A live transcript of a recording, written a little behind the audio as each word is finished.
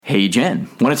Hey, Jen,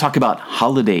 want to talk about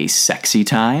holiday sexy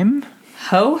time?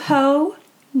 Ho, ho,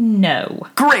 no.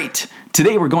 Great!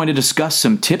 Today we're going to discuss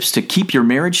some tips to keep your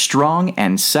marriage strong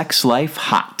and sex life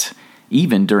hot,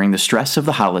 even during the stress of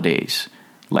the holidays.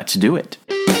 Let's do it.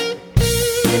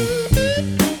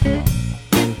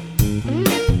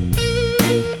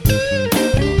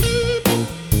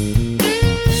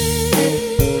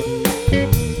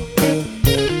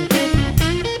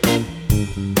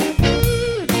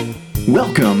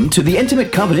 Welcome to the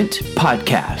Intimate Covenant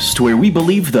podcast, where we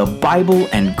believe the Bible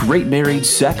and great married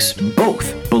sex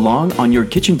both belong on your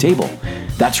kitchen table.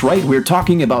 That's right, we're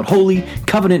talking about holy,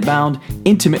 covenant-bound,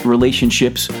 intimate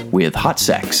relationships with hot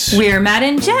sex. We're Matt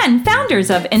and Jen, founders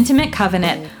of Intimate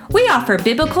Covenant. We offer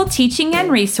biblical teaching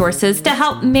and resources to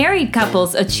help married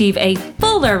couples achieve a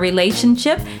fuller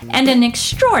relationship and an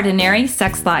extraordinary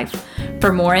sex life.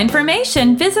 For more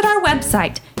information, visit our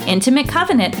website,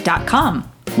 intimatecovenant.com.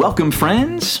 Welcome,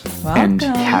 friends, Welcome. and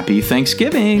happy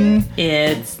Thanksgiving.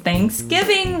 It's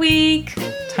Thanksgiving week.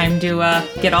 Time to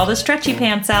get all the stretchy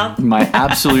pants out. My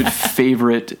absolute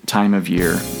favorite time of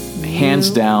year. Hands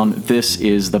down, this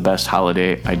is the best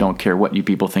holiday. I don't care what you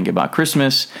people think about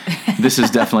Christmas. This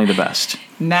is definitely the best.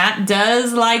 Matt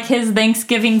does like his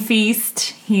Thanksgiving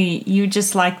feast. You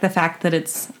just like the fact that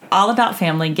it's all about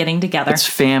family getting together. It's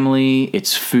family,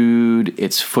 it's food,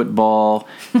 it's football.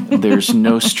 There's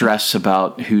no stress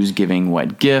about who's giving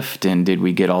what gift and did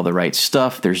we get all the right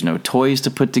stuff. There's no toys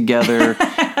to put together.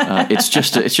 It's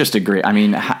just a great, I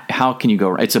mean, how can you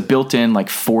go? It's a built-in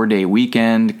 4-day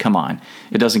weekend. Come on.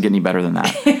 It doesn't get any better than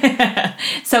that.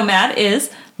 So Matt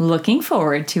is looking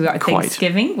forward to our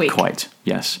Thanksgiving week. Quite,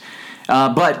 yes.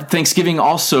 But Thanksgiving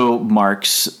also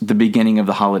marks the beginning of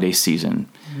the holiday season.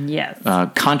 Yes.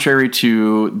 Contrary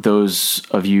to those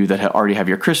of you that already have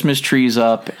your Christmas trees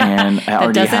up and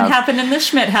that doesn't happen in the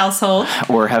Schmidt household,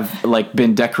 or have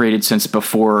been decorated since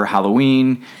before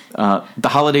Halloween, the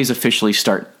holidays officially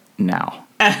start now.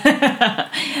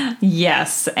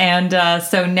 Yes, and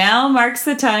so now marks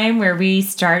the time where we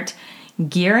start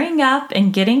gearing up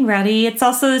and getting ready. It's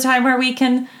also the time where we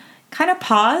can kind of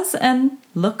pause and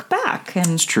look back.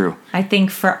 And it's true. I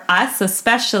think for us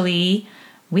especially,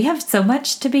 we have so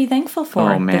much to be thankful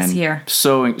for this year.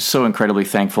 So incredibly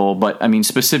thankful. But I mean,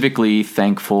 specifically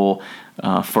thankful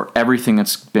for everything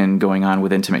that's been going on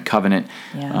with Intimate Covenant,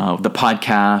 the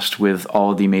podcast, with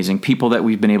all of the amazing people that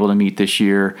we've been able to meet this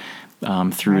year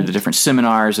through the different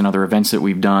seminars and other events that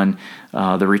we've done.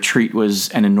 The retreat was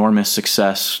an enormous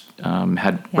success.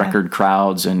 Had record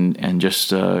crowds and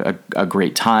just a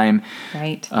great time.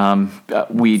 Right.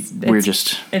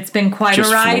 It's been quite a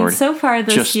ride floored. So far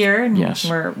this year. And yes.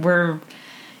 We're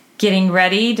getting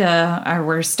ready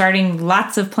we're starting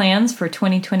lots of plans for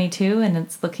 2022, and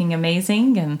it's looking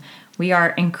amazing. And we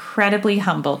are incredibly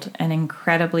humbled and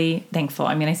incredibly thankful.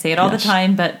 I mean, I say it all the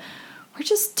time, but we're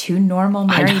just two normal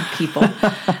married people.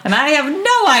 And I have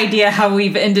no idea how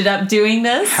we've ended up doing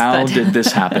this. How did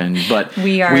this happen? But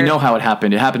we know how it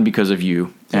happened. It happened because of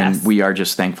you. And we are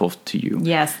just thankful to you.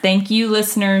 Yes. Thank you,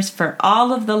 listeners, for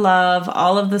all of the love,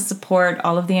 all of the support,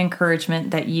 all of the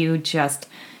encouragement that you just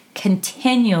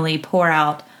continually pour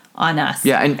out on us.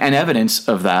 Yeah, and evidence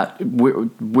of that.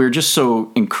 We're just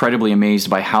so incredibly amazed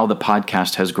by how the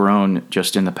podcast has grown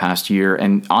just in the past year.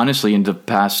 And honestly, in the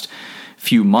past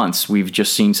few months, we've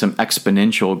just seen some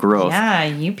exponential growth. Yeah,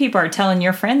 you people are telling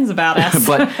your friends about us.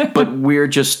 but we're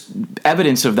just,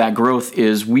 evidence of that growth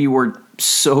is we were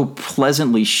so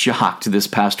pleasantly shocked this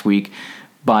past week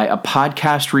by a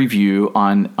podcast review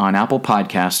on Apple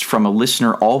Podcasts from a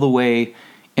listener all the way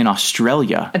in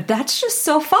Australia. That's just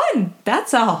so fun.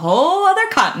 That's a whole other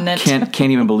continent.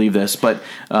 Can't even believe this. But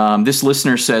this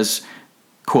listener says,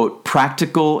 quote,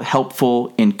 practical,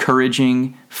 helpful,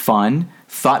 encouraging, fun,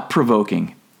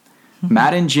 thought-provoking.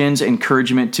 Matt and Jen's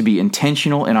encouragement to be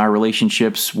intentional in our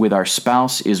relationships with our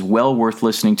spouse is well worth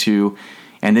listening to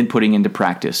and then putting into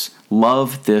practice.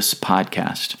 Love this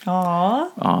podcast.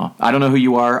 Aww. I don't know who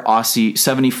you are, Aussie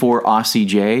 74 Aussie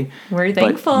J. We're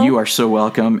thankful. But you are so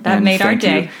welcome. That made our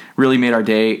day. Really made our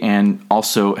day, and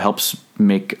also helps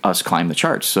make us climb the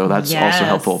charts. So that's also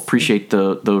helpful. Appreciate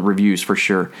the reviews for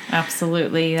sure.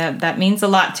 Absolutely. That means a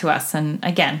lot to us. And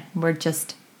again, we're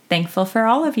just thankful for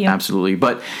all of you. Absolutely.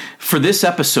 But for this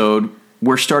episode,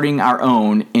 we're starting our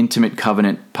own Intimate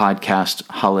Covenant podcast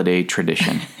holiday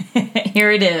tradition.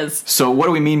 Here it is. So what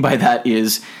do we mean by that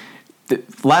is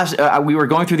we were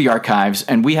going through the archives,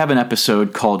 and we have an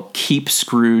episode called Keep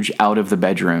Scrooge Out of the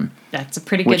Bedroom. That's a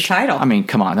pretty good title. I mean,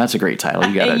 come on, that's a great title.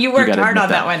 You worked hard on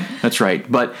that one. That's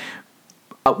right. But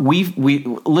we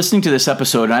listening to this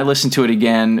episode, and I listened to it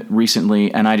again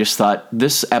recently, and I just thought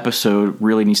this episode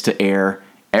really needs to air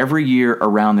every year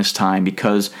around this time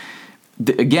because,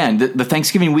 the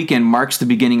Thanksgiving weekend marks the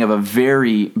beginning of a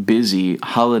very busy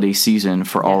holiday season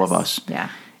for all of us. Yeah.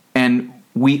 And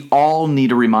we all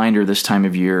need a reminder this time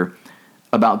of year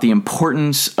about the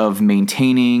importance of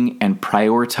maintaining and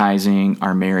prioritizing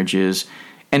our marriages,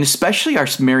 and especially our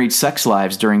married sex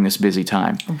lives during this busy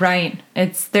time. Right.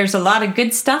 There's a lot of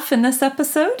good stuff in this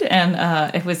episode,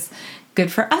 and it was good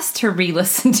for us to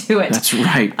re-listen to it. That's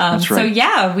right. So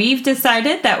yeah, we've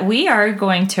decided that we are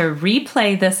going to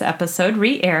replay this episode,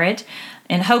 re-air it,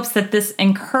 in hopes that this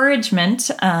encouragement,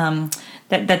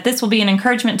 that this will be an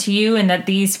encouragement to you, and that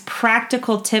these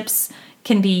practical tips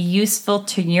can be useful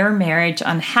to your marriage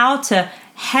on how to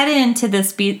head into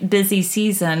this busy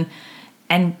season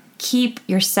and keep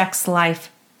your sex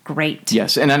life great.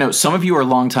 Yes, and I know some of you are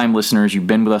longtime listeners. You've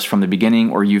been with us from the beginning,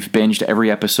 or you've binged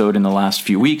every episode in the last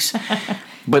few weeks.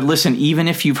 But listen, even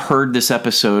if you've heard this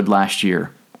episode last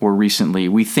year or recently,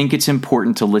 we think it's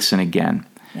important to listen again.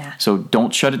 Yeah. So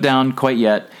don't shut it down quite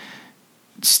yet.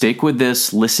 Stick with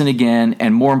this, listen again,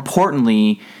 and more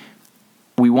importantly,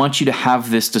 we want you to have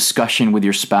this discussion with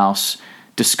your spouse.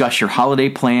 Discuss your holiday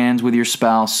plans with your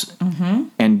spouse,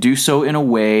 and do so in a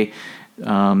way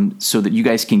so that you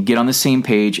guys can get on the same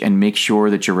page and make sure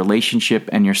that your relationship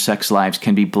and your sex lives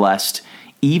can be blessed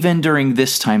even during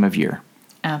this time of year.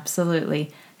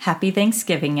 Absolutely. Happy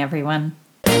Thanksgiving, everyone.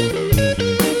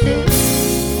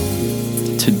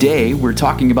 Today, we're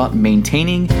talking about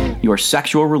maintaining your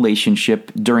sexual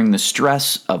relationship during the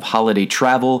stress of holiday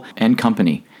travel and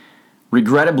company.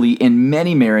 Regrettably, in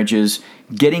many marriages,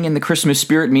 getting in the Christmas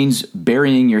spirit means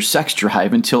burying your sex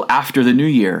drive until after the new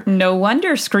year. No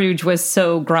wonder Scrooge was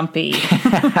so grumpy.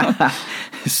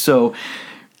 So,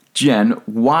 Jen,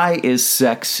 why is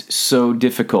sex so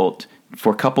difficult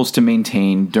for couples to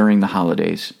maintain during the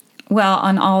holidays? Well,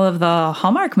 on all of the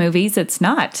Hallmark movies, it's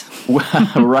not.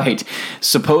 Right.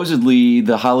 Supposedly,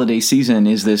 the holiday season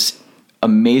is this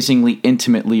amazingly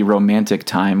intimately romantic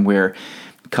time where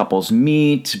couples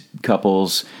meet,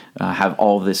 couples have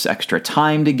all this extra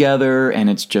time together, and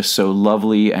it's just so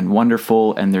lovely and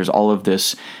wonderful, and there's all of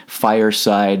this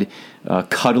fireside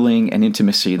cuddling and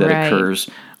intimacy that occurs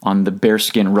on the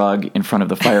bearskin rug in front of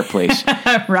the fireplace.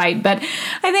 Right, but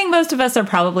I think most of us are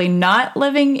probably not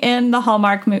living in the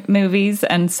Hallmark movies,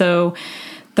 and so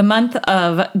the month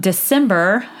of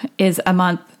December is a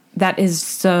month that is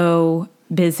so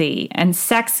busy, and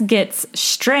sex gets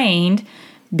strained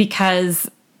because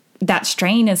that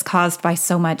strain is caused by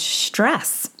so much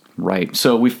stress. Right.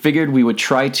 So we figured we would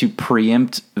try to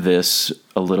preempt this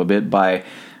a little bit by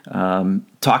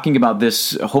talking about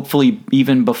this, hopefully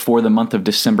even before the month of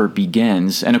December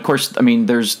begins. And of course, I mean,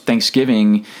 there's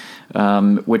Thanksgiving,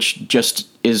 which just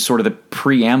is sort of the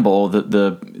preamble,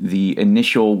 the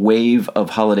initial wave of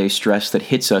holiday stress that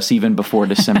hits us even before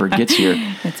December gets here.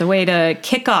 It's a way to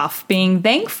kick off being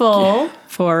thankful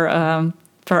for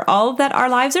all that our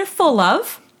lives are full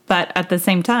of. But at the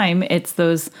same time, it's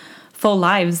those full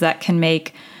lives that can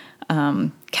make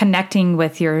connecting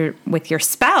with your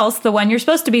spouse, the one you're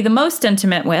supposed to be the most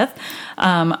intimate with.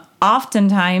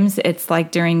 Oftentimes, it's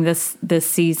like during this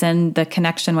season, the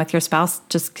connection with your spouse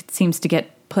just seems to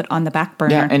get put on the back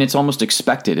burner. Yeah, and it's almost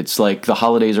expected. It's like the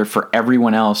holidays are for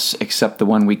everyone else except the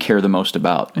one we care the most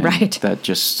about. And right. That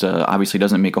just obviously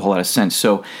doesn't make a whole lot of sense.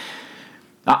 So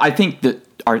I think that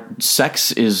our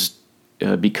sex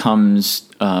becomes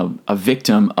a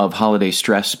victim of holiday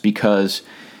stress because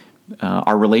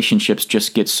our relationships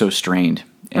just get so strained.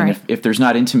 And right. if there's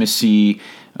not intimacy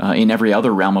in every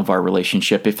other realm of our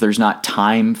relationship, if there's not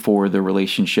time for the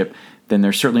relationship, then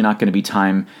there's certainly not going to be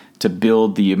time to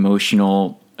build the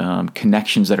emotional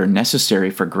connections that are necessary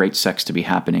for great sex to be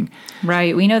happening.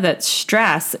 Right. We know that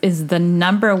stress is the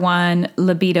number one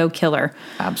libido killer.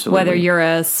 Absolutely. Whether you're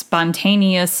a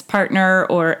spontaneous partner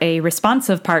or a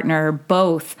responsive partner,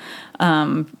 both,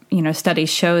 studies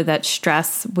show that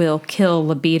stress will kill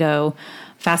libido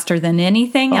faster than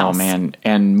anything else. Oh, man.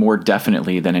 And more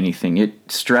definitely than anything.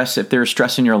 If there's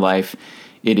stress in your life,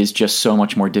 it is just so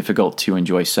much more difficult to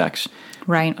enjoy sex.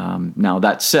 Right. Now,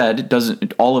 that said,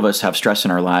 all of us have stress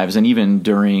in our lives, and even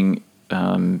during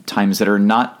times that are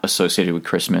not associated with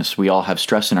Christmas, we all have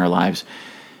stress in our lives.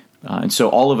 And so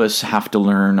all of us have to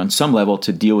learn on some level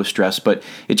to deal with stress, but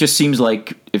it just seems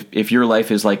like if your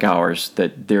life is like ours,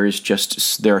 that there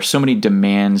are so many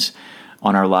demands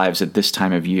on our lives at this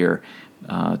time of year.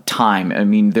 Time. I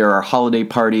mean, there are holiday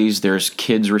parties, there's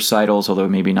kids recitals, although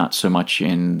maybe not so much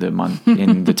in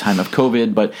the time of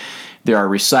COVID, but there are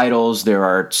recitals, there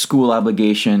are school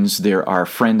obligations, there are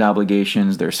friend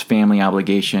obligations, there's family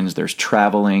obligations, there's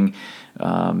traveling,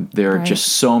 There are just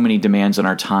so many demands on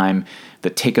our time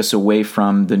that take us away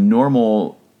from the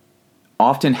normal,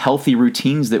 often healthy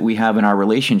routines that we have in our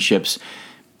relationships.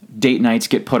 Date nights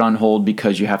get put on hold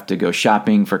because you have to go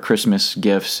shopping for Christmas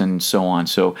gifts and so on.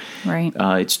 So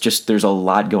it's just, there's a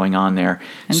lot going on there.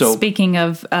 And speaking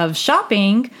of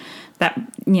shopping, that,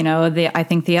 I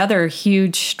think the other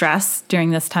huge stress during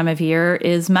this time of year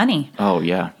is money. Oh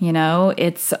yeah.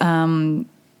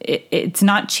 It's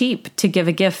not cheap to give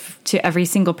a gift to every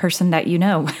single person that you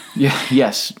know. Yeah.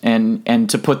 Yes. And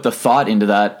to put the thought into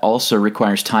that also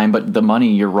requires time, but the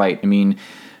money, you're right. I mean,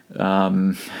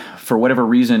 for whatever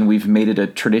reason, we've made it a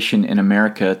tradition in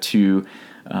America to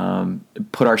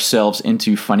put ourselves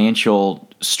into financial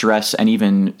stress and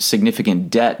even significant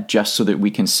debt just so that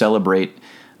we can celebrate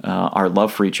our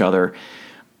love for each other.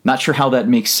 Not sure how that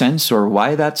makes sense or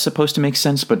why that's supposed to make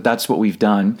sense, but that's what we've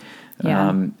done.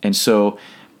 Yeah. And so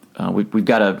we've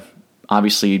got to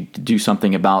obviously do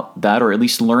something about that, or at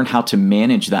least learn how to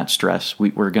manage that stress.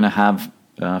 We're going to have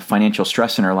financial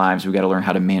stress in our lives. We've got to learn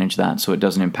how to manage that so it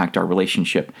doesn't impact our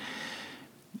relationship.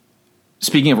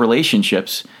 Speaking of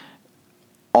relationships,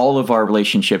 all of our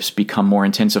relationships become more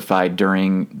intensified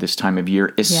during this time of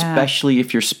year, especially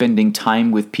if you're spending time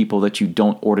with people that you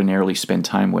don't ordinarily spend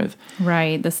time with.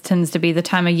 Right. This tends to be the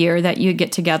time of year that you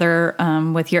get together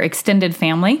with your extended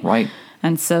family. Right.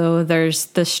 And so there's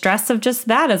the stress of just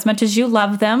that. As much as you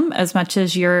love them, as much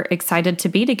as you're excited to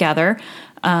be together,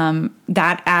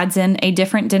 that adds in a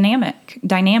different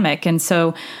dynamic. And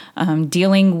so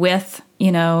dealing with,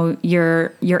 your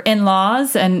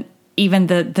in-laws and even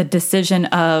the decision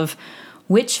of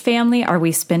which family are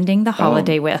we spending the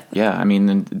holiday with? Yeah. I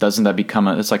mean, doesn't that become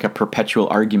it's like a perpetual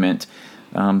argument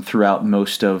throughout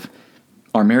most of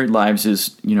our married lives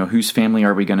is, whose family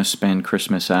are we going to spend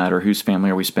Christmas at, or whose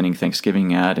family are we spending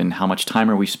Thanksgiving at, and how much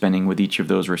time are we spending with each of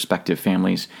those respective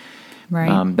families?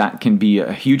 Right. That can be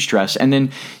a huge stress. And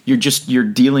then you're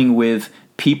dealing with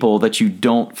people that you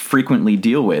don't frequently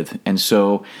deal with. And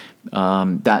so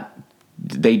that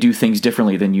they do things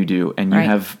differently than you do, and you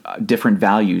have different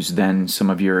values than some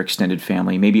of your extended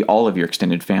family, maybe all of your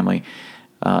extended family.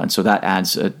 And so that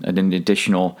adds an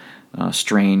additional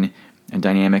strain and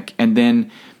dynamic. And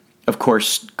then, of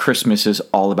course, Christmas is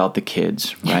all about the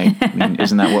kids, right? I mean,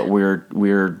 isn't that what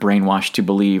we're brainwashed to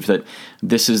believe, that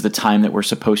this is the time that we're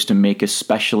supposed to make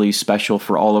especially special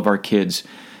for all of our kids?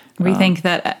 We think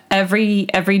that every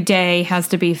day has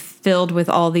to be filled with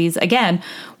all these, again,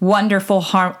 wonderful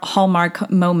hallmark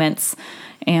moments.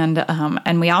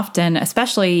 And we often,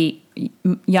 especially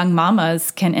young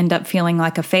mamas, can end up feeling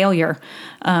like a failure,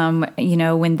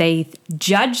 when they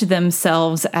judge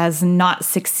themselves as not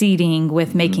succeeding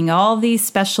with making all these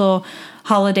special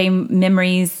holiday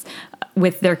memories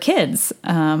with their kids.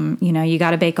 You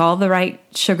got to bake all the right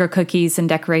sugar cookies and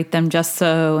decorate them just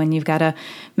so, and you've got to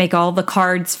make all the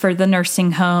cards for the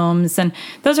nursing homes. And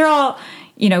those are all,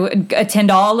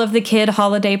 attend all of the kid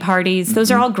holiday parties.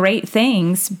 Those are all great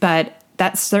things, but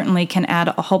that certainly can add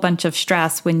a whole bunch of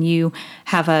stress when you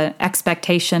have an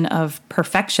expectation of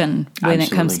perfection when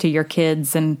it comes to your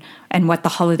kids and what the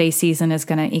holiday season is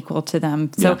going to equal to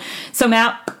them. So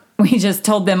Matt, we just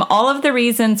told them all of the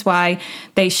reasons why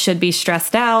they should be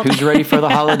stressed out. Who's ready for the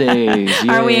holidays?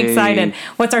 Are we excited?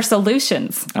 What's our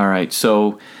solutions? All right.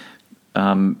 So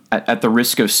at the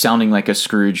risk of sounding like a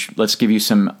Scrooge, let's give you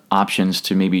some options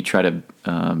to maybe try to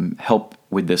help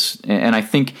with this. And I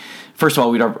think, first of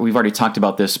all, we've already talked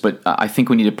about this, but I think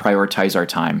we need to prioritize our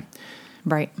time.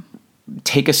 Right.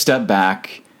 Take a step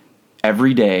back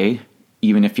every day,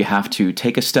 even if you have to.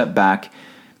 Take a step back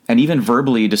and even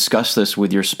verbally discuss this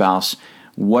with your spouse.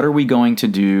 What are we going to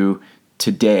do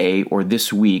today or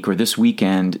this week or this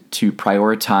weekend to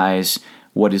prioritize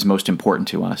what is most important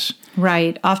to us?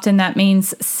 Right. Often that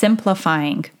means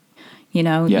simplifying.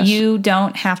 Yes. You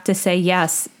don't have to say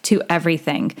yes to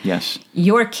everything. Yes.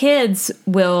 Your kids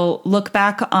will look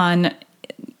back on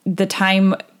the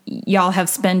time y'all have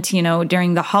spent,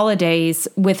 during the holidays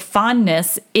with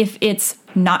fondness if it's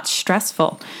not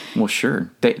stressful. Well,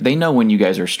 sure. They know when you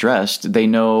guys are stressed. They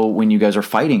know when you guys are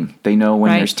fighting. They know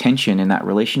when there's tension in that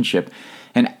relationship.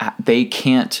 And they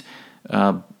can't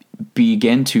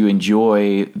begin to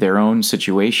enjoy their own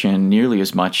situation nearly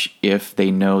as much if they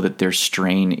know that there's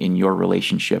strain in your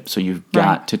relationship. So you've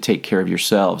got to take care of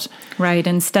yourselves. Right.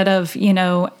 Instead of,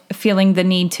 feeling the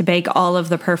need to bake all of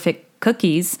the perfect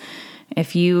cookies,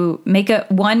 if you make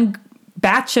one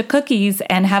batch of cookies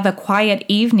and have a quiet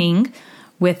evening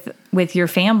with your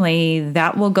family,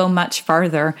 that will go much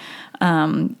farther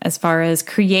as far as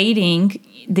creating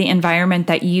the environment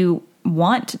that you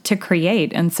want to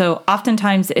create. And so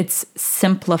oftentimes it's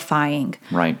simplifying.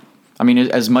 Right. I mean,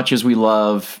 as much as we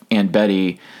love Aunt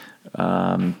Betty,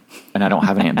 and I don't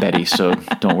have an Aunt Betty, so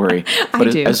don't worry. But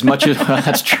I do. As much as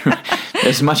that's true,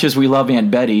 as much as we love Aunt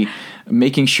Betty,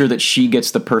 making sure that she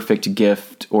gets the perfect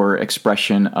gift or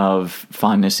expression of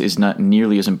fondness is not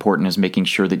nearly as important as making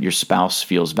sure that your spouse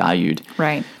feels valued.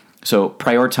 Right. So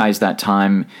prioritize that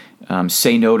time.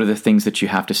 Say no to the things that you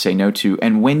have to say no to,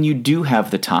 and when you do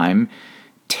have the time,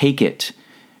 take it.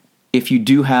 If you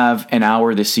do have an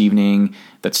hour this evening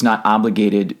that's not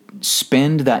obligated,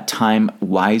 spend that time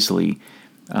wisely.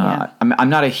 I'm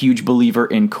not a huge believer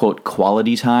in, quote,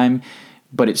 quality time,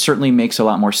 but it certainly makes a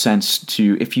lot more sense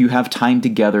to, if you have time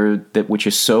together, that which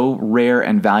is so rare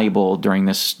and valuable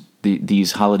during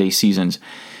these holiday seasons,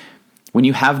 when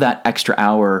you have that extra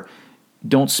hour,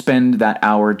 don't spend that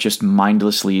hour just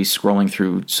mindlessly scrolling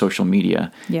through social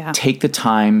media. Yeah. Take the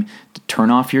time to turn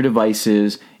off your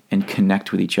devices and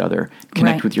connect with each other.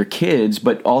 Connect with your kids,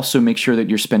 but also make sure that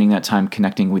you're spending that time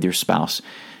connecting with your spouse.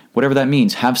 Whatever that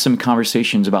means, have some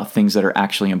conversations about things that are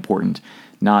actually important,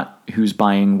 not who's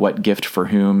buying what gift for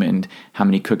whom and how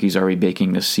many cookies are we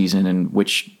baking this season and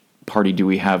which party do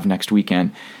we have next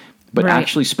weekend. But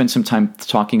actually spend some time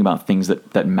talking about things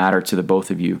that matter to the both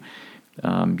of you.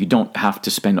 You don't have to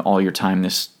spend all your time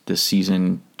this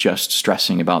season just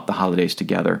stressing about the holidays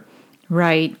together.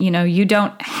 Right. You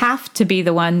don't have to be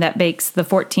the one that bakes the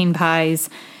 14 pies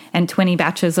and 20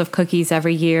 batches of cookies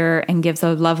every year and gives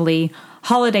a lovely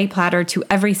holiday platter to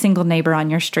every single neighbor on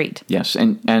your street. Yes.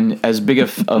 And as big a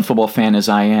football fan as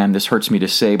I am, this hurts me to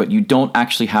say, but you don't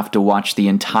actually have to watch the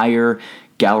entire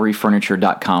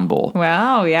GalleryFurniture.com bowl.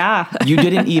 Wow, yeah. You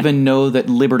didn't even know that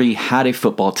Liberty had a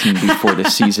football team before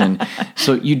this season,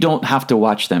 so you don't have to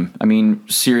watch them. I mean,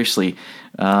 seriously,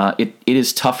 it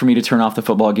is tough for me to turn off the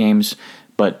football games,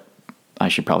 but I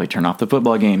should probably turn off the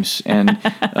football games. And,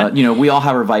 we all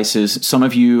have our vices. Some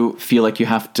of you feel like you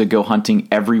have to go hunting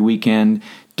every weekend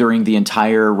during the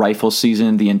entire rifle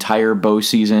season, the entire bow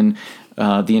season,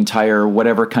 the entire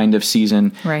whatever kind of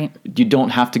season. Right. You don't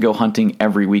have to go hunting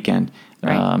every weekend.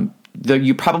 Right.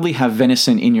 You probably have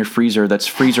venison in your freezer that's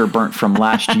freezer burnt from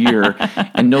last year,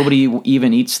 and nobody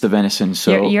even eats the venison.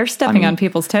 So you're stepping on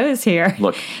people's toes here.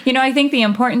 Look, I think the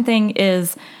important thing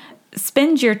is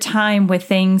spend your time with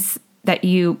things that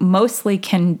you mostly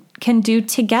can do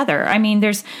together. I mean,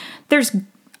 there's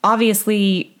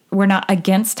obviously, we're not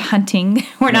against hunting.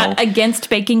 We're not against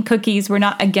baking cookies. We're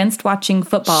not against watching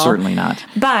football. Certainly not.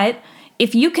 But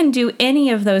if you can do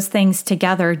any of those things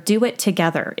together, do it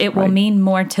together. It will mean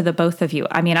more to the both of you.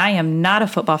 I mean, I am not a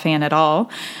football fan at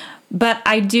all, but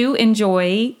I do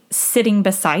enjoy sitting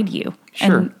beside you.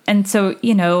 Sure. And so,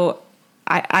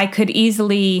 I could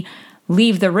easily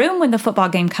leave the room when the football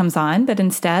game comes on, but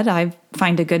instead I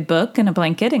find a good book and a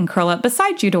blanket and curl up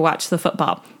beside you to watch the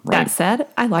football. Right. That said,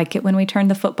 I like it when we turn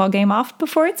the football game off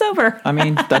before it's over. I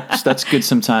mean, that's good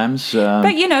sometimes.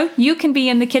 But you can be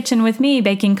in the kitchen with me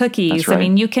baking cookies. That's right. I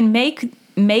mean, you can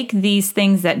make these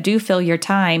things that do fill your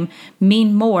time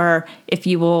mean more if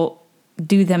you will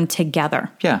do them together.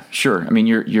 Yeah, sure. I mean,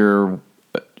 you're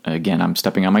again, I'm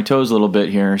stepping on my toes a little bit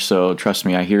here, so trust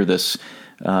me, I hear this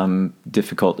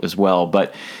difficult as well.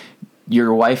 But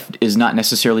your wife is not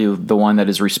necessarily the one that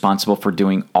is responsible for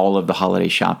doing all of the holiday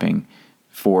shopping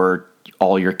for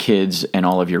all your kids and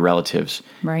all of your relatives.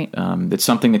 Right. It's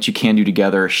something that you can do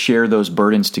together. Share those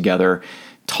burdens together.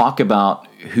 Talk about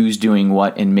who's doing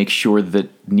what, and make sure that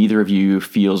neither of you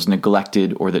feels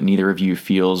neglected or that neither of you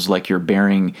feels like you're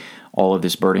bearing all of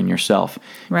this burden yourself.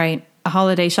 Right. A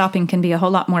holiday shopping can be a whole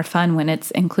lot more fun when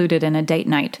it's included in a date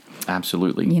night.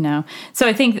 Absolutely. So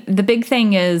I think the big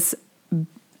thing is,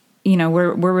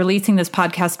 we're releasing this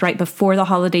podcast right before the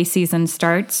holiday season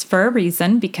starts for a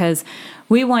reason, because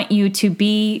we want you to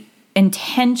be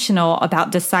intentional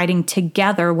about deciding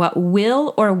together what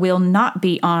will or will not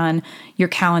be on your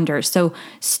calendar. So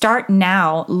start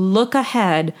now, look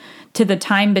ahead to the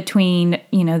time between,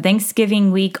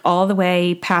 Thanksgiving week all the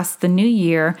way past the new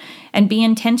year, and be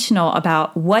intentional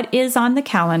about what is on the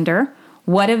calendar.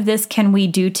 What of this can we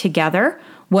do together?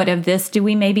 What of this do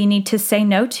we maybe need to say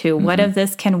no to? Mm-hmm. What of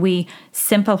this can we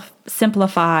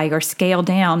simplify or scale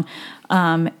down?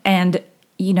 And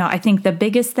I think the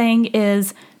biggest thing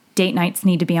is date nights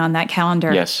need to be on that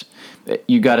calendar. Yes.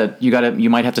 You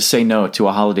might have to say no to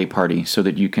a holiday party so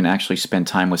that you can actually spend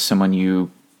time with someone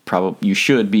you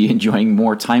should be enjoying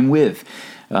more time with.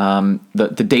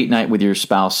 The date night with your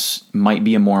spouse might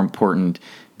be more important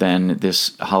than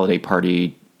this holiday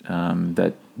party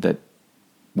that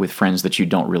with friends that you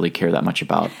don't really care that much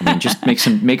about. I mean, just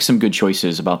make some good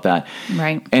choices about that.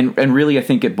 Right. And really, I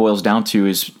think it boils down to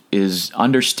is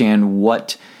understand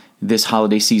what this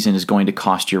holiday season is going to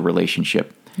cost your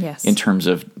relationship. Yes. In terms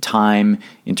of time,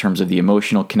 in terms of the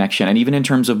emotional connection, and even in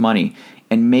terms of money.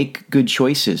 And make good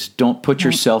choices. Don't put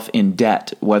yourself in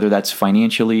debt, whether that's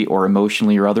financially or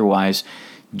emotionally or otherwise,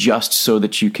 just so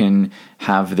that you can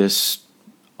have this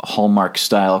Hallmark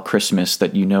style Christmas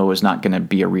that you know is not going to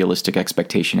be a realistic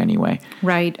expectation anyway.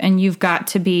 Right. And you've got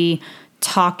to be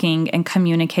talking and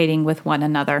communicating with one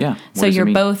another. Yeah. So you're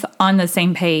both on the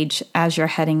same page as you're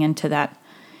heading into that.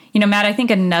 You know, Matt, I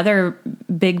think another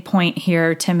big point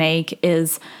here to make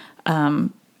is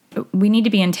we need to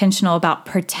be intentional about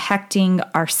protecting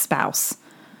our spouse.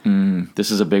 This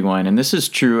is a big one. And this is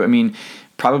true. I mean,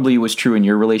 probably was true in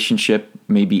your relationship,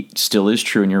 maybe still is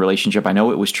true in your relationship. I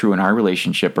know it was true in our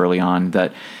relationship early on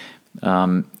that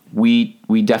we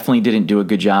definitely didn't do a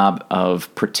good job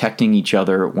of protecting each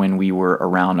other when we were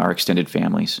around our extended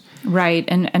families. Right.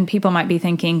 And people might be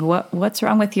thinking, what's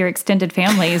wrong with your extended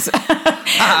families?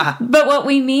 But what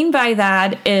we mean by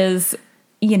that is,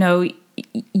 you know,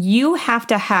 you have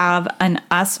to have an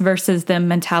us versus them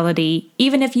mentality,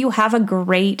 even if you have a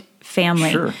great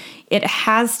family. Sure. It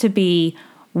has to be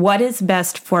what is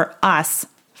best for us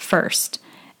first,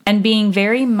 and being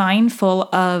very mindful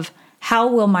of how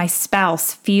will my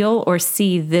spouse feel or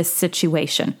see this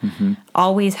situation. Mm-hmm.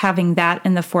 Always having that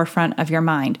in the forefront of your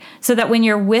mind, so that when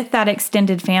you're with that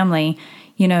extended family,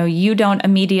 you know, you don't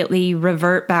immediately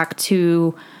revert back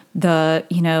to the,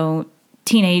 you know,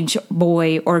 teenage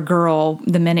boy or girl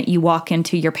the minute you walk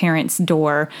into your parents'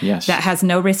 door. Yes. That has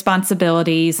no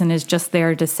responsibilities and is just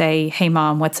there to say, hey,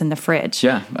 Mom, what's in the fridge?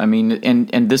 Yeah. I mean, and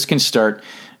this can start.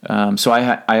 So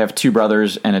I have two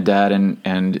brothers and a dad,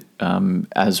 and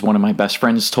as one of my best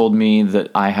friends told me,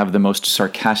 that I have the most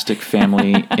sarcastic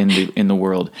family in the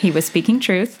world. He was speaking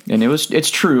truth. And it's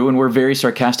true, and we're very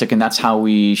sarcastic, and that's how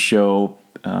we show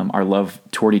our love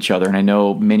toward each other. And I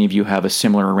know many of you have a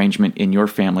similar arrangement in your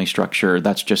family structure.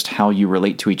 That's just how you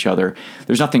relate to each other.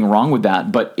 There's nothing wrong with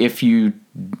that, but if you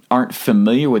aren't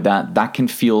familiar with that, that can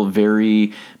feel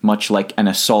very much like an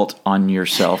assault on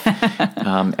yourself.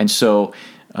 And so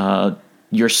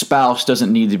your spouse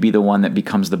doesn't need to be the one that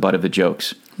becomes the butt of the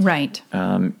jokes. Right.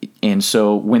 And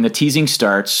so when the teasing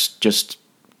starts, just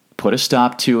put a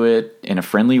stop to it in a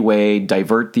friendly way.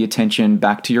 Divert the attention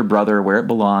back to your brother where it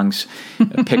belongs.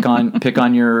 Pick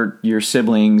on your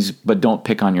siblings, but don't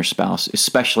pick on your spouse,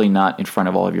 especially not in front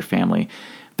of all of your family.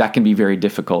 That can be very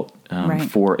difficult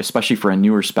especially for a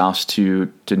newer spouse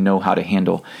to know how to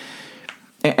handle.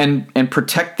 And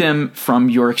protect them from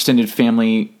your extended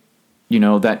family. You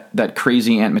know, that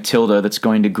crazy Aunt Matilda that's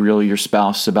going to grill your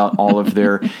spouse about all of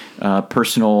their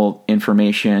personal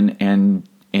information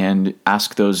and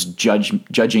ask those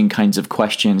judging kinds of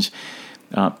questions.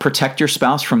 Protect your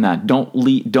spouse from that. Don't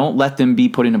let them be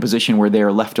put in a position where they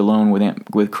are left alone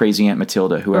with crazy Aunt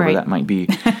Matilda, whoever that might be.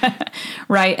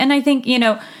 Right. And I think, you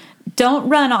know, don't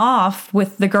run off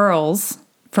with the girls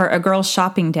for a girls'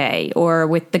 shopping day, or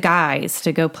with the guys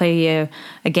to go play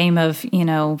a game of, you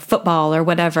know, football or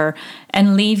whatever,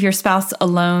 and leave your spouse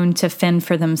alone to fend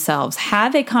for themselves.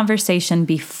 Have a conversation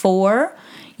before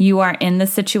you are in the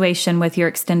situation with your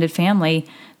extended family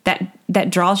that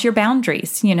draws your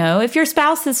boundaries. You know, if your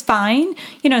spouse is fine,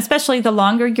 you know, especially the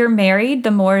longer you're married,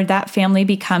 the more that family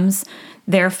becomes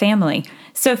their family.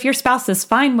 So if your spouse is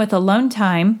fine with alone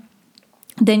time,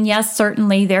 then yes,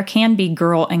 certainly there can be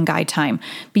girl and guy time.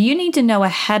 But you need to know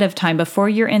ahead of time, before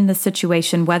you're in the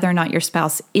situation, whether or not your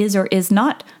spouse is or is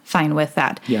not fine with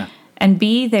that. Yeah. And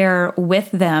be there with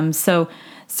them. So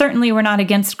certainly we're not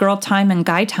against girl time and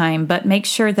guy time, but make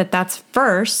sure that that's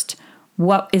first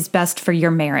what is best for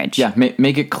your marriage. Yeah,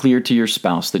 make it clear to your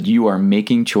spouse that you are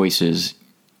making choices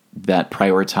that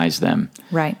prioritize them.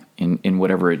 Right. In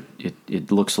whatever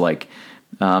it looks like.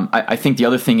 I think the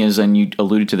other thing is, and you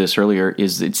alluded to this earlier,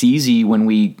 is it's easy when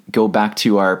we go back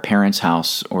to our parents'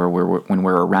 house or when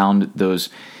we're around those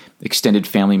extended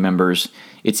family members,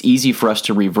 it's easy for us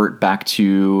to revert back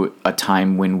to a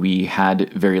time when we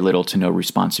had very little to no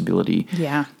responsibility.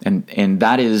 Yeah. And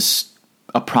that is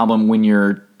a problem when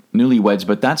you're newlyweds,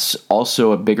 but that's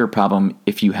also a bigger problem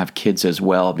if you have kids as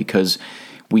well, because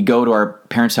we go to our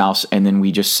parents' house and then we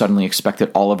just suddenly expect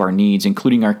that all of our needs,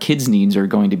 including our kids' needs, are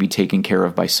going to be taken care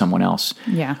of by someone else.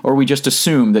 Yeah. Or we just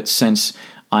assume that since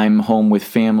I'm home with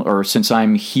family, or since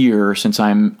I'm here, since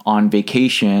I'm on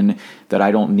vacation, that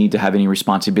I don't need to have any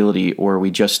responsibility. Or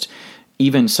we just,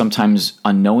 even sometimes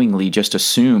unknowingly, just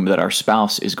assume that our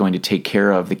spouse is going to take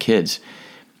care of the kids.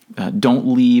 Don't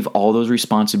leave all those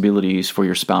responsibilities for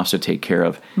your spouse to take care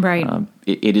of. Right.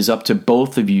 It is up to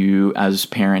both of you as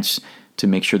parents to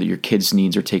make sure that your kids'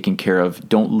 needs are taken care of.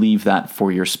 Don't leave that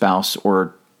for your spouse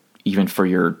or even for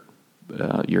your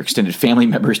your extended family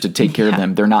members to take care of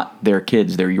them. They're not their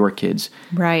kids. They're your kids.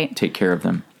 Right. Take care of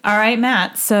them. All right,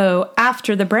 Matt. So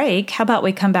after the break, how about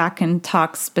we come back and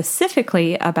talk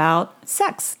specifically about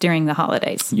sex during the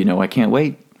holidays? You know, I can't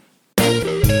wait.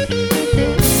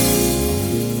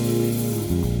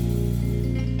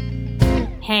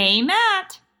 Hey,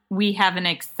 Matt. We have an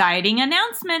exciting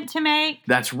announcement to make.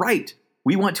 That's right.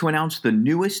 We want to announce the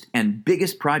newest and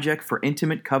biggest project for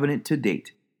Intimate Covenant to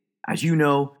date. As you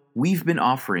know, we've been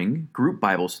offering group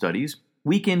Bible studies,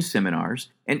 weekend seminars,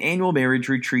 an annual marriage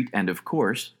retreat, and of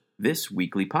course, this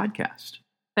weekly podcast.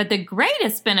 But the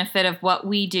greatest benefit of what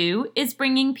we do is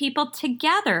bringing people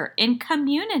together in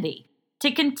community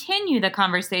to continue the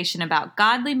conversation about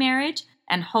godly marriage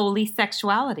and holy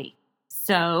sexuality.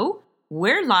 So,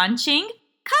 we're launching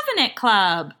Covenant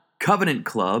Club. Covenant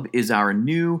Club is our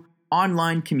new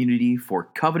online community for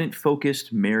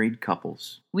covenant-focused married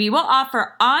couples. We will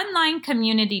offer online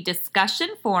community discussion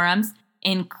forums,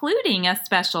 including a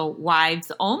special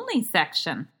wives-only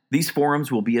section. These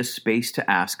forums will be a space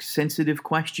to ask sensitive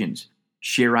questions,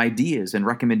 share ideas and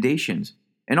recommendations,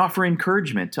 and offer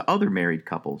encouragement to other married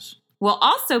couples. We'll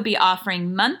also be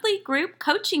offering monthly group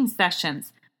coaching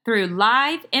sessions through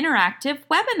live interactive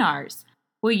webinars.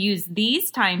 We'll use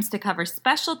these times to cover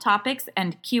special topics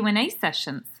and Q&A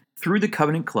sessions. Through the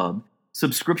Covenant Club,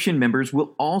 subscription members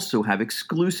will also have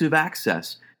exclusive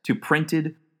access to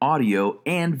printed, audio,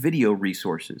 and video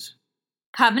resources.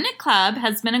 Covenant Club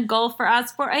has been a goal for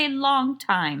us for a long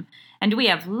time, and we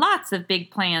have lots of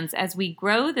big plans as we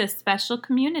grow this special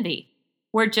community.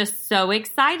 We're just so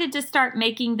excited to start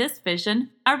making this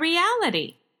vision a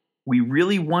reality. We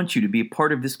really want you to be a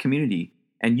part of this community,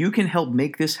 and you can help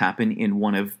make this happen in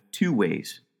one of two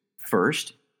ways.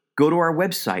 First, go to our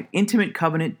website,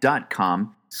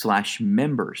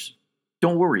 intimatecovenant.com/members.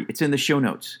 Don't worry, it's in the show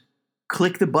notes.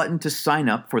 Click the button to sign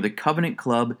up for the Covenant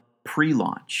Club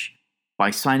pre-launch.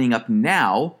 By signing up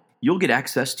now, you'll get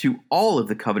access to all of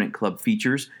the Covenant Club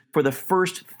features for the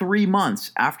first 3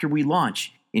 months after we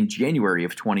launch in January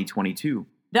of 2022.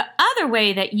 The other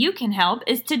way that you can help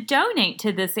is to donate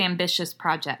to this ambitious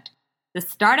project. The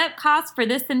startup cost for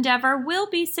this endeavor will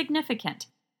be significant,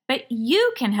 but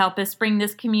you can help us bring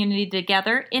this community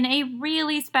together in a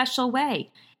really special way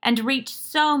and reach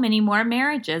so many more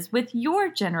marriages with your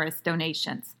generous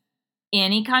donations.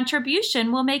 Any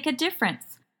contribution will make a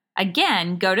difference.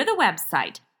 Again, go to the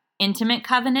website,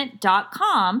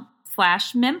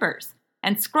 intimatecovenant.com/members,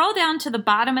 and scroll down to the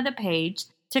bottom of the page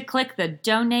to click the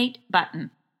Donate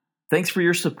button. Thanks for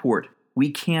your support.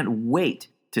 We can't wait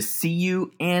to see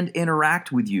you and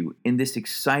interact with you in this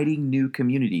exciting new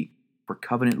community for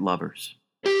covenant lovers.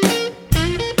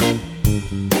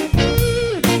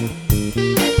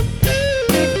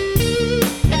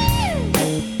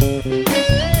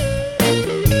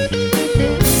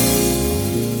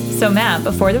 So Matt,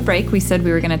 before the break, we said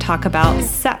we were going to talk about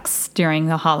sex during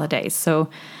the holidays. So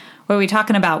what are we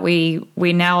talking about? We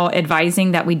now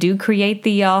advising that we do create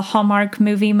the Hallmark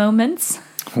movie moments?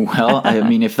 Well, I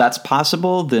mean, if that's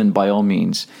possible, then by all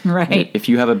means. Right. If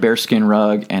you have a bearskin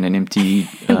rug and an empty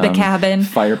the cabin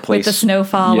fireplace with the snow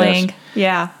falling.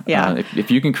 Yes. Yeah. If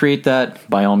you can create that,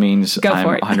 by all means, Go I'm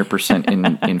for it. 100%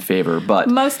 in favor. But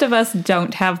most of us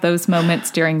don't have those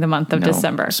moments during the month of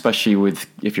December. Especially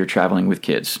if you're traveling with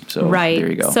kids. So right. There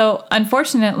you go. So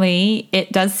unfortunately,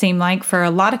 it does seem like for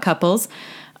a lot of couples,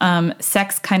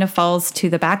 sex kind of falls to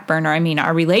the back burner. I mean,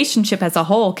 our relationship as a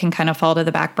whole can kind of fall to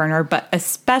the back burner, but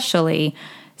especially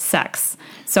sex.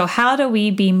 So how do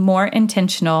we be more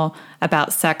intentional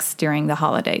about sex during the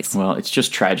holidays? Well, it's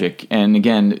just tragic. And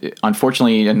again,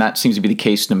 unfortunately, and that seems to be the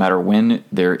case no matter when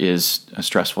there is a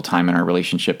stressful time in our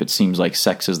relationship, it seems like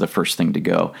sex is the first thing to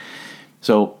go.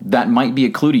 So that might be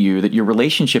a clue to you that your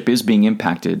relationship is being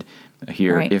impacted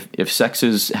here. Right. If sex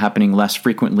is happening less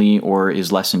frequently or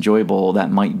is less enjoyable,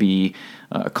 that might be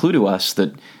a clue to us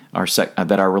that our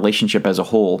relationship as a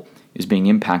whole is being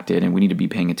impacted, and we need to be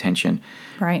paying attention.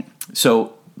 Right.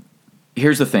 So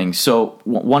here's the thing. So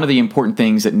one of the important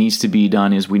things that needs to be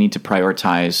done is we need to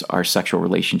prioritize our sexual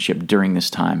relationship during this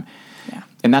time. Yeah.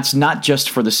 And that's not just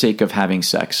for the sake of having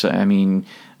sex. I mean,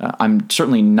 I'm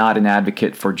certainly not an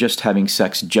advocate for just having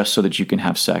sex just so that you can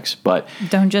have sex, but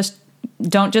Don't just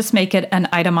make it an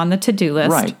item on the to-do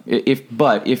list. Right.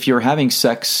 If you're having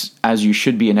sex, as you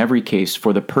should be in every case,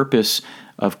 for the purpose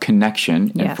of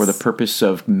connection and for the purpose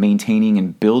of maintaining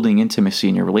and building intimacy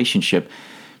in your relationship,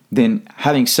 then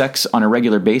having sex on a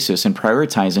regular basis and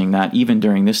prioritizing that even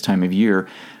during this time of year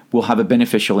will have a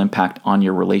beneficial impact on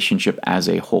your relationship as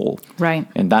a whole. Right.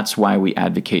 And that's why we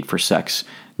advocate for sex,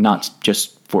 not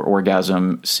just for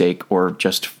orgasm's sake or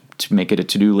just to make it a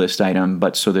to-do list item,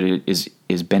 but so that it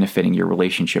is benefiting your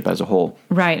relationship as a whole.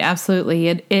 Right, absolutely.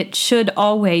 It should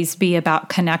always be about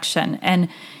connection. And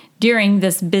during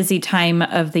this busy time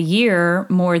of the year,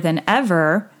 more than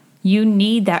ever, you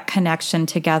need that connection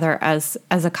together as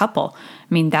a couple.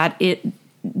 I mean,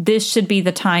 this should be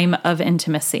the time of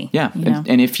intimacy. Yeah,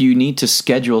 and if you need to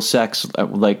schedule sex,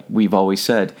 like we've always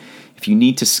said, if you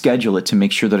need to schedule it to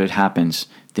make sure that it happens,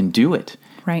 then do it.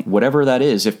 Right. Whatever that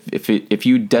is, if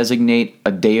you designate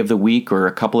a day of the week or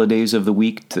a couple of days of the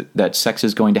week that sex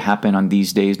is going to happen on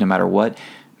these days, no matter what,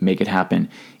 make it happen.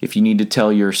 If you need to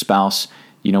tell your spouse,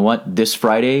 you know what, this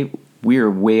Friday, we are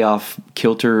way off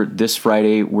kilter. This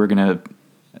Friday, we're going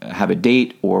to have a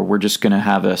date, or we're just going to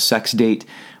have a sex date,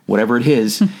 whatever it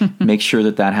is, make sure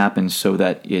that happens so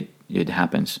that it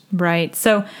happens. Right.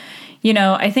 So,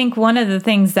 I think one of the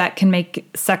things that can make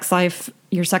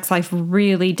your sex life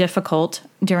really difficult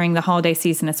during the holiday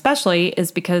season especially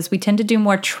is because we tend to do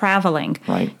more traveling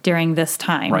during this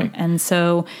time. Right. And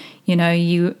so,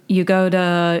 you go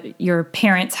to your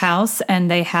parents' house and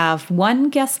they have one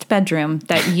guest bedroom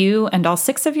that you and all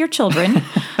 6 of your children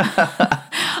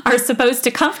are supposed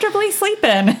to comfortably sleep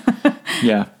in.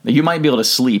 Yeah. You might be able to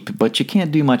sleep, but you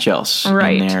can't do much else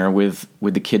in there with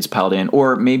the kids piled in.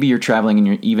 Or maybe you're traveling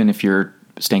and even if you're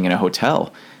staying in a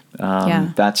hotel,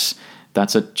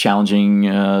 that's a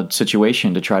challenging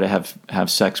situation to try to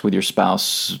have sex with your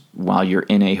spouse while you're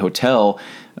in a hotel,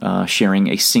 sharing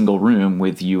a single room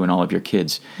with you and all of your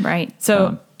kids. Right.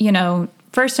 So,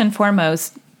 first and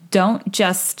foremost, don't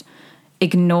just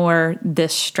ignore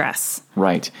this stress.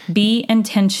 Right. Be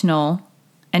intentional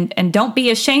and don't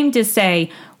be ashamed to say,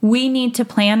 we need to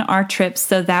plan our trips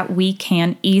so that we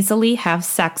can easily have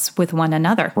sex with one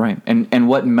another. Right. And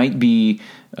what might be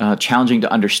challenging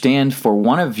to understand for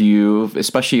one of you,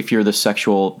 especially if you're the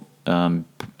sexual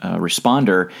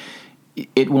responder,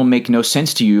 it will make no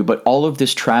sense to you, but all of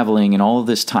this traveling and all of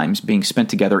this time being spent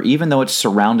together, even though it's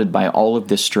surrounded by all of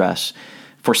this stress,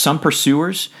 for some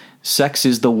pursuers, sex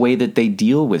is the way that they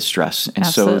deal with stress. And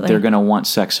Absolutely. So they're going to want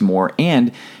sex more.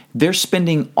 And they're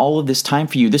spending all of this time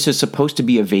for you. This is supposed to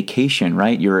be a vacation,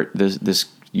 right?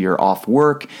 You're off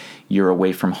work, you're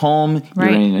away from home, you're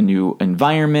in a new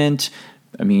environment.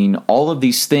 I mean, all of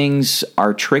these things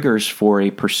are triggers for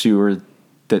a pursuer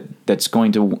that's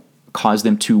going to cause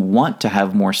them to want to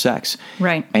have more sex.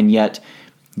 Right. And yet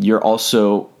you're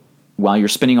also, while you're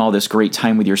spending all this great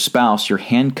time with your spouse, you're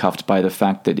handcuffed by the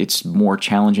fact that it's more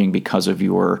challenging because of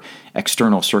your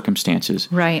external circumstances.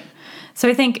 Right. So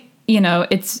I think,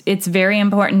 it's very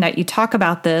important that you talk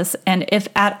about this, and if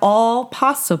at all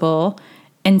possible,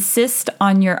 insist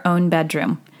on your own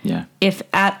bedroom. Yeah. If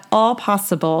at all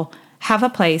possible, have a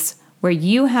place where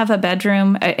you have a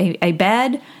bedroom, a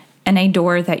bed, and a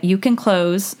door that you can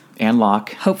close. And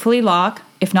lock. Hopefully lock.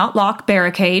 If not lock,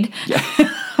 barricade. Yeah.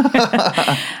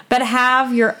 But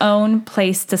have your own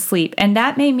place to sleep. And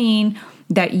that may mean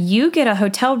that you get a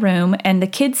hotel room and the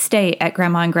kids stay at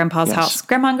Grandma and Grandpa's house.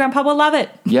 Grandma and Grandpa will love it.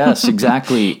 Yes,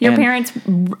 exactly. Your parents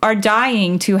are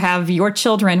dying to have your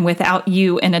children without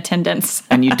you in attendance.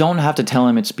 And you don't have to tell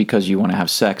them it's because you want to have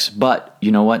sex. But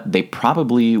you know what? They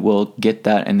probably will get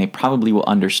that, and they probably will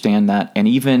understand that and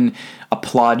even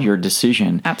applaud your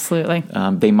decision. Absolutely.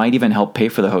 They might even help pay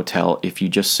for the hotel if you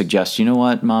just suggest, you know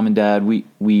what, Mom and Dad, we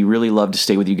really love to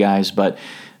stay with you guys, but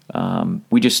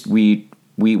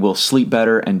we will sleep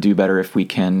better and do better if we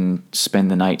can spend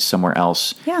the night somewhere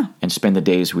else and spend the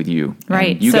days with you.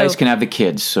 Right. And you guys can have the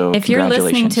kids, so if you're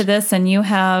listening to this and you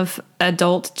have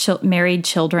adult married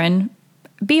children,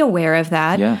 be aware of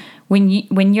that. Yeah.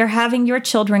 When you're having your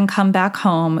children come back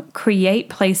home, create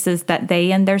places that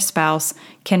they and their spouse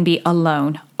can be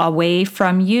alone, away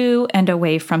from you and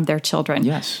away from their children.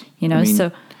 Yes.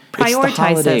 So prioritize it's the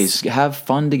holidays. this. Have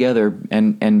fun together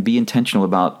and be intentional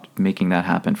about making that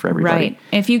happen for everybody. Right.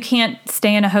 If you can't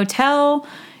stay in a hotel,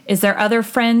 is there other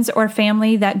friends or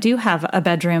family that do have a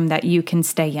bedroom that you can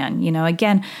stay in?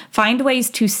 Again, find ways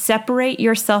to separate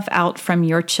yourself out from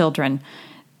your children.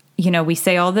 We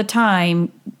say all the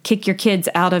time, kick your kids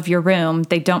out of your room.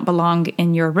 They don't belong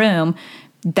in your room.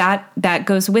 That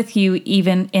goes with you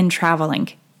even in traveling.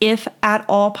 If at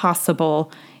all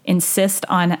possible, insist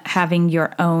on having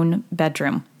your own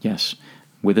bedroom. Yes.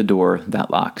 With a door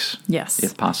that locks. Yes.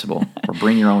 If possible. Or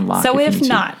bring your own lock. So if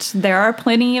not, there are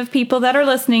plenty of people that are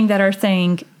listening that are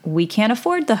saying, we can't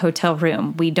afford the hotel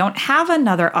room. We don't have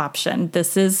another option.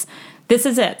 This is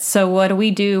it. So what do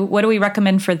we do? What do we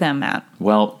recommend for them, Matt?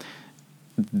 Well,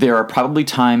 there are probably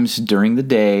times during the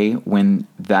day when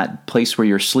that place where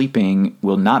you're sleeping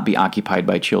will not be occupied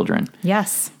by children.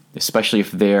 Yes. especially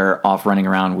if they're off running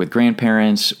around with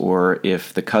grandparents or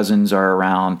if the cousins are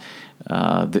around,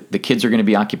 the kids are going to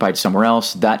be occupied somewhere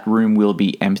else. That room will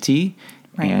be empty,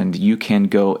 and you can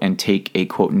go and take a,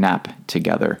 quote, nap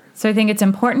together. So I think it's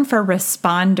important for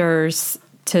responders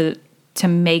to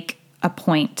make a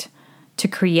point to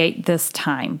create this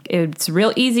time. It's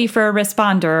real easy for a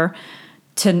responder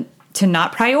to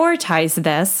not prioritize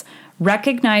this.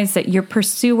 Recognize that your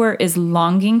pursuer is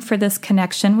longing for this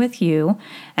connection with you.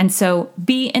 And so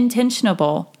be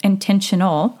intentional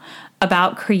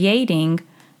about creating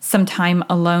some time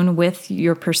alone with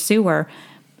your pursuer.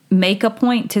 Make a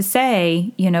point to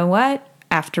say, you know what,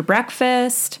 after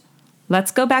breakfast, let's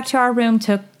go back to our room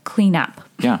to clean up.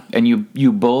 Yeah. And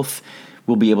you both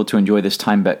will be able to enjoy this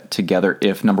time together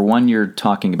if, number one, you're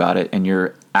talking about it and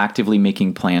you're actively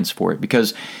making plans for it.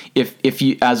 Because if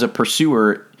you, as a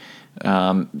pursuer,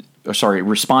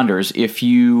 responders, if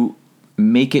you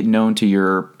make it known to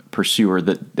your pursuer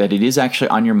that it is actually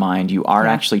on your mind, you are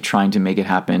actually trying to make it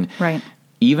happen. Right.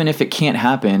 Even if it can't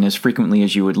happen as frequently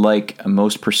as you would like,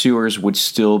 most pursuers would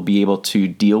still be able to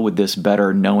deal with this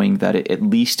better, knowing that it at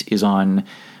least is on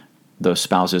the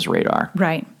spouse's radar.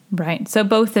 Right. So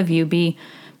both of you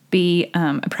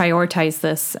prioritize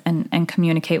this and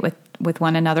communicate with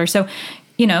one another. So,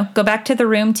 go back to the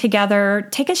room together,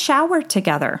 take a shower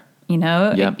together.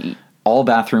 Yep. All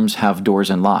bathrooms have doors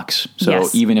and locks. So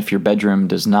even if your bedroom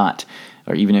does not,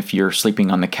 or even if you're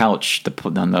sleeping on the couch,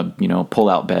 on the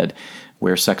pull-out bed,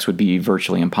 where sex would be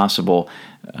virtually impossible,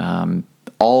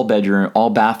 all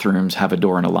bathrooms have a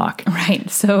door and a lock. Right.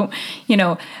 So,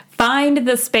 find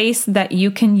the space that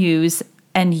you can use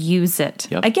and use it.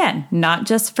 Yep. Again, not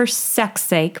just for sex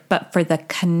sake, but for the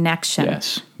connection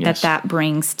that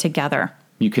brings together.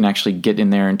 You can actually get in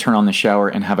there and turn on the shower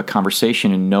and have a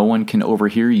conversation, and no one can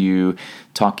overhear you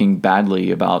talking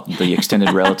badly about the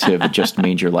extended relative that just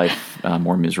made your life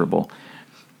more miserable.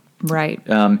 Right.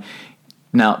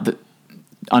 Now,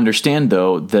 understand,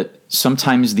 though, that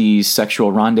sometimes these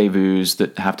sexual rendezvous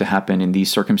that have to happen in these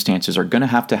circumstances are going to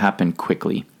have to happen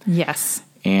quickly. Yes.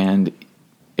 And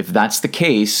if that's the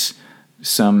case,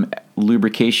 some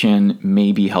lubrication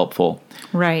may be helpful.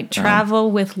 Right. Travel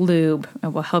with lube. It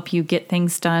will help you get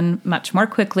things done much more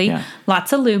quickly. Yeah.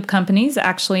 Lots of lube companies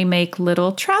actually make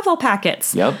little travel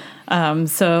packets. Yep.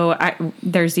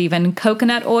 There's even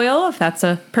coconut oil, if that's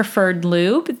a preferred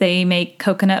lube. They make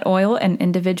coconut oil in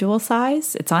individual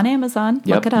size. It's on Amazon.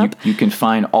 Yep. Look it up. You can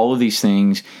find all of these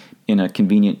things in a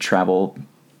convenient travel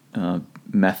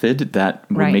method that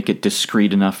would make it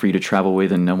discreet enough for you to travel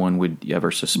with and no one would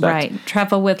ever suspect. Right.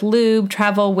 Travel with lube,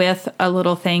 travel with a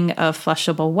little thing of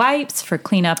flushable wipes for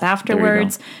cleanup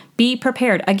afterwards. Be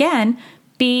prepared. Again,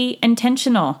 be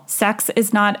intentional. Sex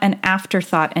is not an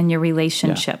afterthought in your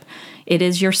relationship. Yeah. It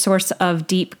is your source of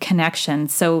deep connection.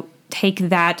 So take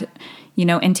that,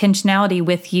 intentionality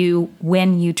with you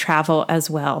when you travel as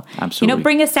well. Absolutely.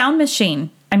 Bring a sound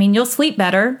machine. I mean, you'll sleep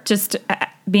better just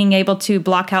being able to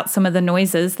block out some of the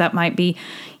noises that might be,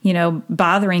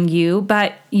 bothering you,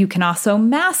 but you can also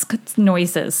mask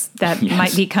noises that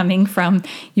might be coming from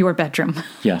your bedroom.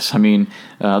 Yes. I mean,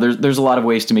 there's a lot of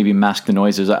ways to maybe mask the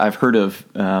noises. I've heard of,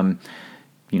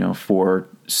 for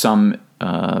some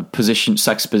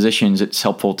sex positions, it's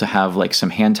helpful to have like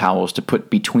some hand towels to put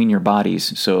between your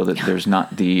bodies so that there's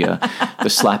not the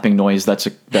slapping noise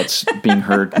that's being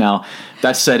heard. Now,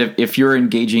 that said, if you're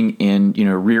engaging in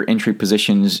rear entry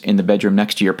positions in the bedroom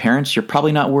next to your parents, you're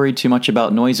probably not worried too much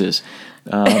about noises.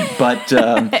 But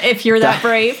if you're that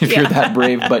brave, you're that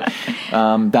brave, but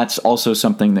that's also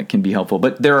something that can be helpful.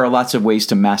 But there are lots of ways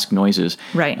to mask noises.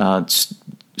 Right.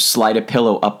 Slide a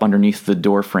pillow up underneath the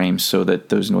door frame so that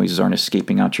those noises aren't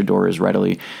escaping out your door as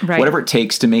readily. Right. Whatever it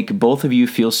takes to make both of you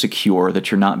feel secure, that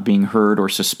you're not being heard or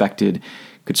suspected,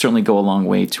 could certainly go a long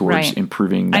way towards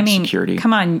improving that security.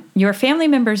 Come on, your family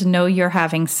members know you're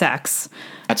having sex.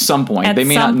 At some point. They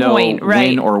may not know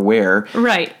when or where.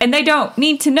 Right. And they don't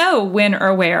need to know when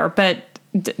or where, but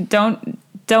don't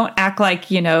act like,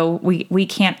 we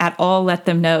can't at all let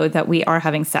them know that we are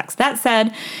having sex. That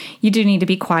said, you do need to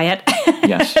be quiet.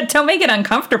 Yes. Don't make it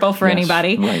uncomfortable for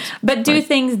anybody. Right. But do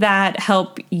things that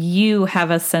help you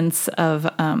have a sense of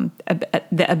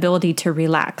the ability to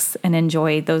relax and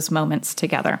enjoy those moments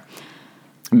together.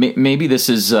 Maybe this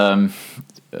is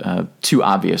too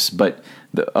obvious, but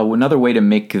another way to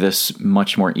make this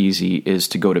much more easy is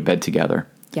to go to bed together.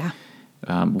 Yeah.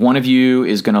 One of you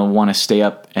is going to want to stay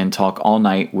up and talk all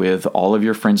night with all of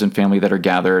your friends and family that are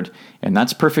gathered, and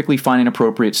that's perfectly fine and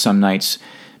appropriate some nights.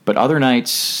 But other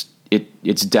nights,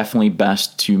 it's definitely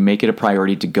best to make it a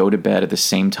priority to go to bed at the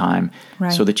same time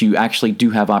so that you actually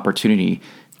do have opportunity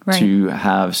to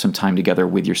have some time together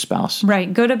with your spouse.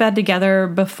 Right. Go to bed together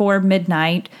before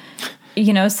midnight,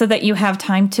 so that you have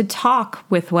time to talk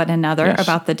with one another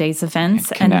about the day's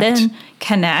events and then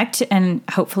connect and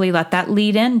hopefully let that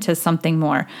lead into something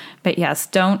more. But yes,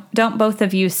 don't both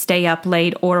of you stay up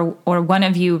late or one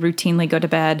of you routinely go to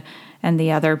bed and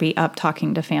the other be up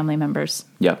talking to family members.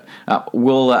 Yep.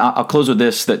 I'll close with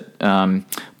this, that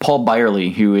Paul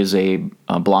Byerly, who is a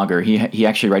blogger, he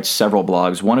actually writes several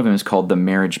blogs. One of them is called The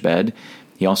Marriage Bed.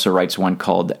 He also writes one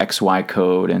called The XY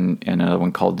Code and another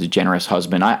one called The Generous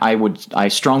Husband. I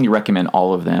strongly recommend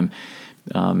all of them.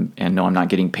 And no, I'm not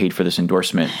getting paid for this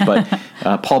endorsement. But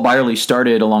Paul Byerly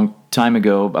started a long time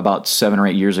ago, about 7 or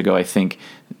 8 years ago, I think,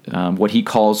 what he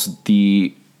calls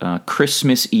the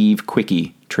Christmas Eve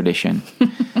quickie tradition.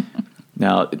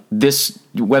 Now,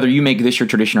 whether you make this your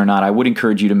tradition or not, I would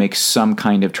encourage you to make some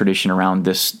kind of tradition around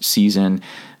this season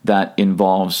that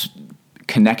involves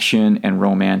connection and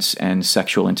romance and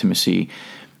sexual intimacy.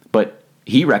 But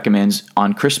he recommends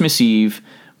on Christmas Eve,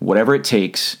 whatever it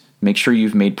takes, make sure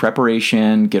you've made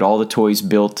preparation, get all the toys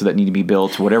built that need to be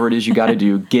built, whatever it is you got to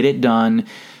do, get it done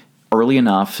early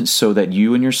enough so that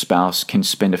you and your spouse can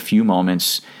spend a few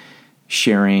moments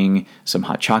sharing some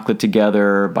hot chocolate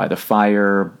together by the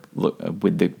fire,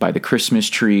 by the Christmas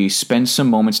tree, spend some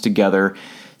moments together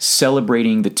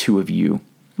celebrating the two of you.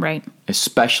 Right.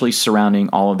 Especially surrounding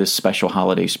all of this special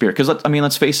holiday spirit. Because,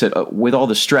 let's face it, with all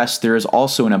the stress, there is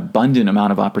also an abundant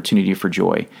amount of opportunity for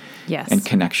joy and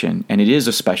connection. And it is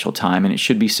a special time, and it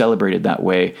should be celebrated that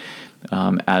way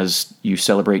as you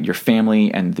celebrate your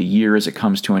family and the year as it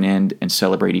comes to an end and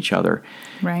celebrate each other.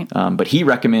 Right. But he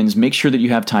recommends make sure that you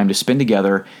have time to spend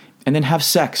together and then have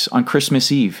sex on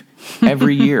Christmas Eve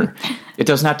every year. It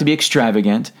doesn't have to be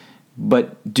extravagant,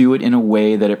 but do it in a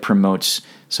way that it promotes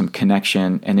some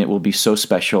connection, and it will be so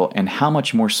special. And how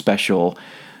much more special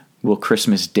will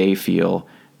Christmas Day feel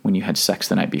when you had sex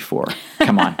the night before?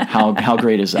 Come on, how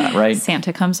great is that, right?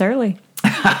 Santa comes early.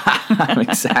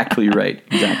 Exactly right.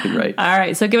 Exactly right. All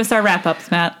right, so give us our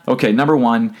wrap-ups, Matt. Okay, number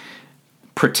 1,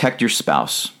 protect your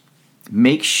spouse.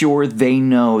 Make sure they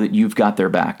know that you've got their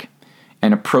back,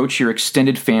 and approach your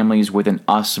extended families with an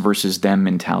us versus them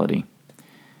mentality.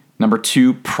 Number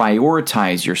 2,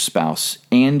 prioritize your spouse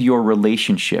and your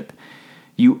relationship.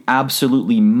 You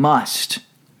absolutely must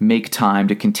make time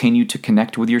to continue to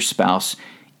connect with your spouse,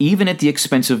 even at the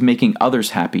expense of making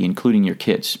others happy, including your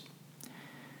kids.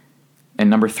 And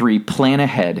number 3, plan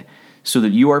ahead so that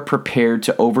you are prepared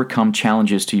to overcome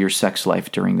challenges to your sex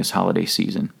life during this holiday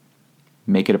season.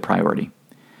 Make it a priority.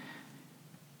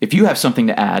 If you have something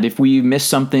to add, if we missed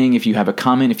something, if you have a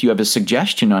comment, if you have a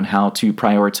suggestion on how to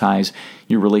prioritize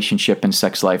your relationship and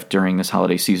sex life during this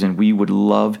holiday season, we would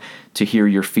love to hear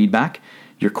your feedback,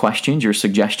 your questions, your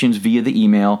suggestions via the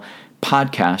email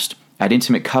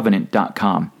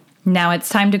podcast@intimatecovenant.com. Now it's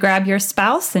time to grab your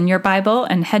spouse and your Bible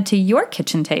and head to your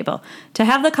kitchen table to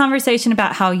have the conversation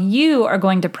about how you are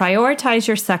going to prioritize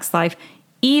your sex life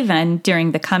even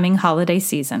during the coming holiday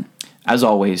season. As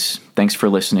always, thanks for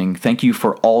listening. Thank you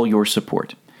for all your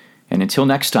support. And until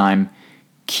next time,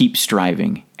 keep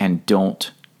striving and don't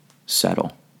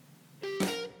settle.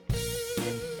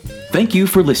 Thank you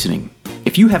for listening.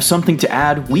 If you have something to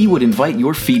add, we would invite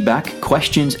your feedback,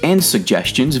 questions, and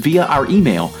suggestions via our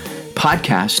email,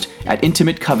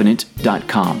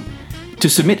 podcast@intimatecovenant.com. To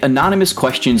submit anonymous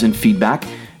questions and feedback,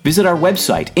 visit our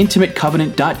website,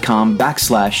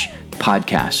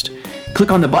 intimatecovenant.com/podcast.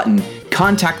 Click on the button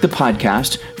Contact the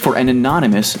Podcast for an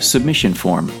anonymous submission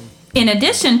form. In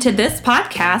addition to this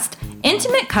podcast,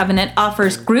 Intimate Covenant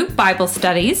offers group Bible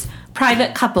studies,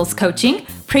 private couples coaching,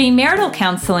 premarital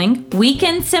counseling,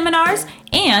 weekend seminars,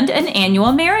 and an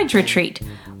annual marriage retreat.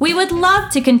 We would love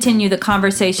to continue the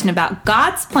conversation about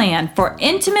God's plan for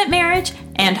intimate marriage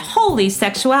and holy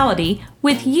sexuality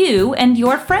with you and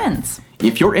your friends.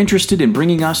 If you're interested in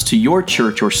bringing us to your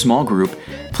church or small group,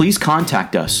 please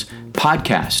contact us,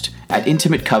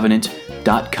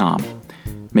 podcast@intimatecovenant.com.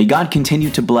 May God continue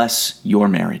to bless your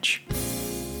marriage.